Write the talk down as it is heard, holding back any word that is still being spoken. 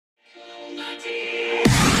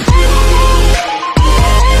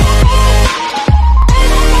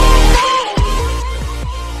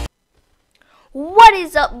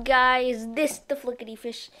guys, this is the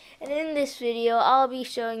FlickadyFish, and in this video I'll be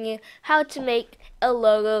showing you how to make a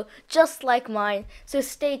logo just like mine. So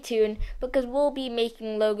stay tuned because we'll be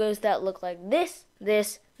making logos that look like this,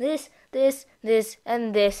 and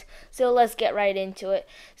this. So let's get right into it.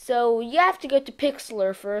 So you have to go to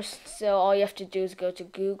Pixlr first. So all you have to do is go to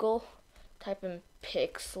Google, type in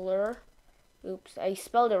Pixlr. Oops, I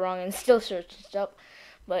spelled it wrong and still searching stuff.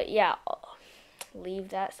 But yeah, leave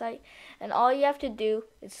that site, and all you have to do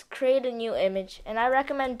is create a new image, and I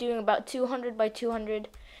recommend doing about 200 by 200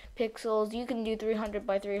 pixels. You can do 300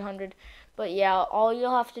 by 300, but yeah, all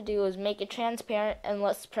you'll have to do is make it transparent, and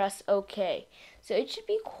let's press OK. So it should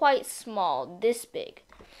be quite small, this big,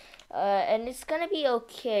 and it's gonna be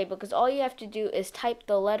okay because all you have to do is type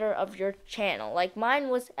the letter of your channel. Like mine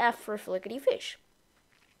was F for FlickadyFish,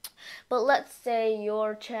 but let's say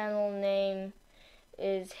your channel name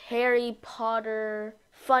is Harry Potter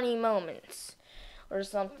Funny Moments or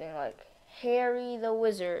something, like Harry the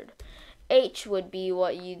Wizard. H would be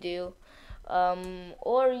what you do,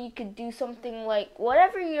 or you could do something like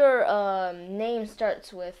whatever your name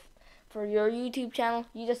starts with for your YouTube channel.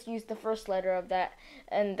 You just use the first letter of that,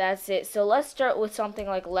 and that's it. So let's start with something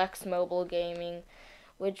like Lex Mobile Gaming,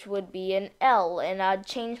 which would be an L, and I'd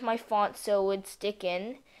change my font so it would stick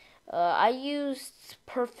in. I used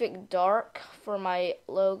Perfect Dark for my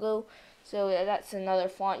logo, so that's another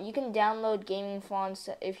font. You can download gaming fonts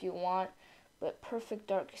if you want, but Perfect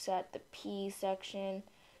Dark is at the P section,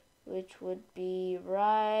 which would be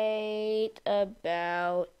right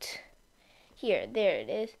about here. There it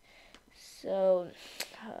is. So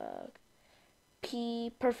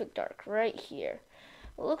P Perfect Dark right here.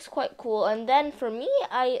 It looks quite cool. And then for me,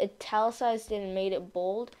 I italicized it and made it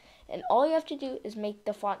bold. And all you have to do is make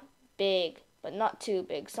the font big, but not too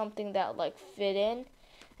big, something that like fit in.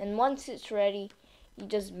 And once it's ready, you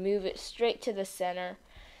just move it straight to the center,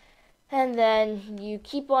 and then you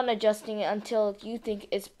keep on adjusting it until you think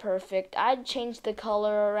it's perfect. I'd change the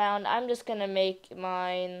color around. I'm just gonna make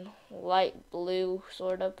mine light blue,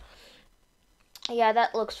 sort of. Yeah,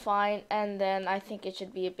 that looks fine, and then I think it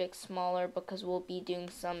should be a bit smaller because we'll be doing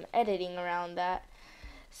some editing around that.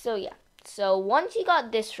 So yeah, so once you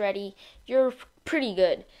got this ready, you're pretty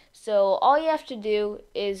good. So all you have to do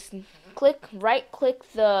is right click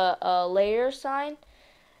the layer sign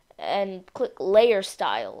and click layer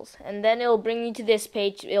styles, and then it'll bring you to this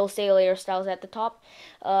page. It'll say layer styles at the top.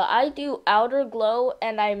 I do outer glow,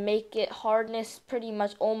 and I make it hardness pretty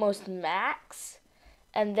much almost max,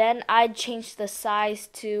 and then I'd change the size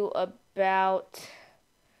to about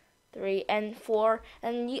 3 and 4,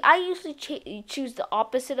 and I usually choose the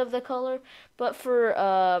opposite of the color, but for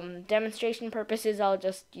demonstration purposes I'll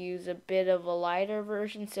just use a bit of a lighter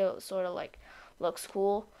version so it sort of like looks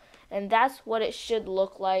cool, and that's what it should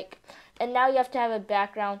look like. And now you have to have a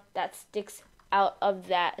background that sticks out of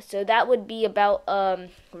that, so that would be about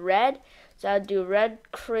red. So I'll do red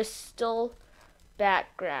crystal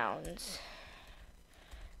backgrounds,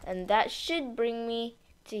 and that should bring me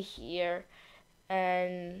to here.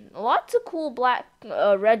 And lots of cool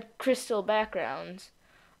red crystal backgrounds.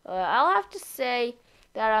 I'll have to say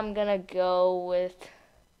that I'm gonna go with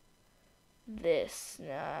this.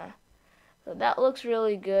 So that looks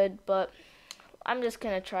really good, but I'm just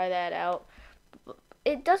gonna try that out.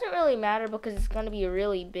 It doesn't really matter because it's gonna be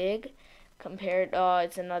really big compared. Oh,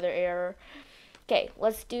 it's another error. Okay,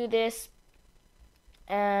 let's do this.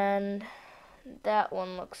 And that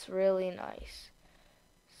one looks really nice.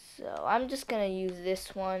 So I'm just going to use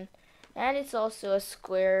this one, and it's also a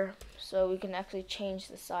square, so we can actually change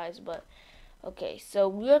the size. But okay, so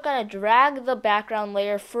we're going to drag the background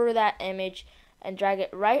layer for that image and drag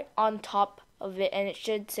it right on top of it, and it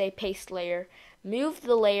should say paste layer. Move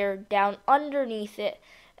the layer down underneath it,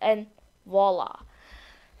 and voila.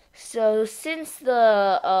 So since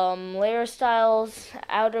the layer styles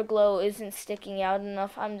outer glow isn't sticking out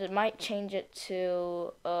enough, I might change it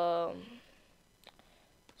to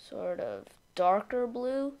sort of darker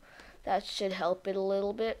blue. That should help it a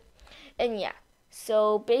little bit. And yeah,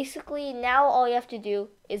 so basically now all you have to do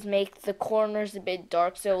is make the corners a bit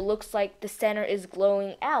dark so it looks like the center is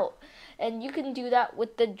glowing out. And you can do that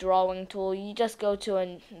with the drawing tool. You just go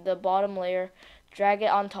to the bottom layer, drag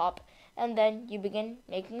it on top, and then you begin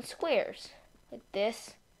making squares like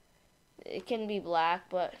this. It can be black,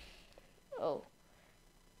 but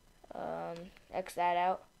X that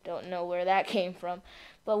out. Don't know where that came from.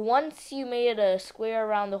 But once you made a square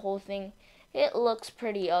around the whole thing, it looks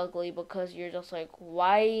pretty ugly because you're just like,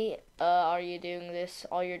 why are you doing this?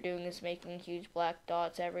 All you're doing is making huge black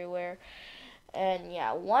dots everywhere. And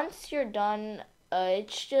yeah, once you're done, it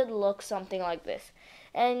should look something like this.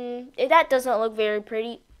 And if that doesn't look very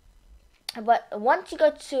pretty, But once you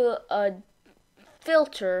go to a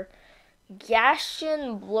filter,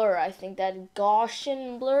 Gaussian blur, I think that is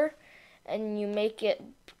Gaussian blur, and you make it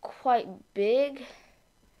quite big,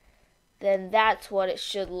 then that's what it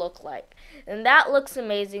should look like. And that looks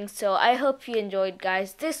amazing, so I hope you enjoyed,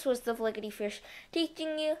 guys. This was the FlickadyFish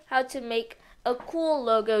teaching you how to make a cool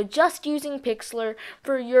logo just using Pixlr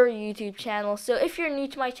for your YouTube channel. So if you're new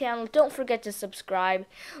to my channel, don't forget to subscribe,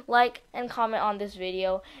 like, and comment on this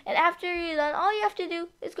video. And after you're done, all you have to do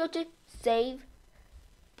is go to save,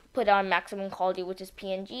 put on maximum quality, which is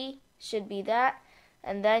PNG, should be that,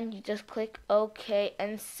 and then you just click OK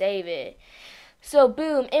and save it. So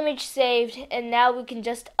boom, image saved, and now we can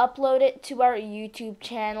just upload it to our YouTube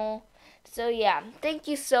channel. So yeah, thank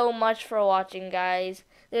you so much for watching, guys.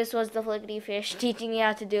 This was the FlickadyFish teaching you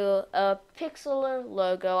how to do a Pixlr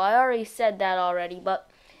logo. I already said that already, but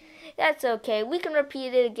that's okay. We can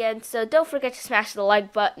repeat it again, so don't forget to smash the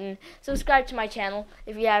like button. Subscribe to my channel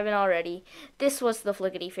if you haven't already. This was the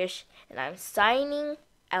FlickadyFish, and I'm signing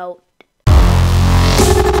out.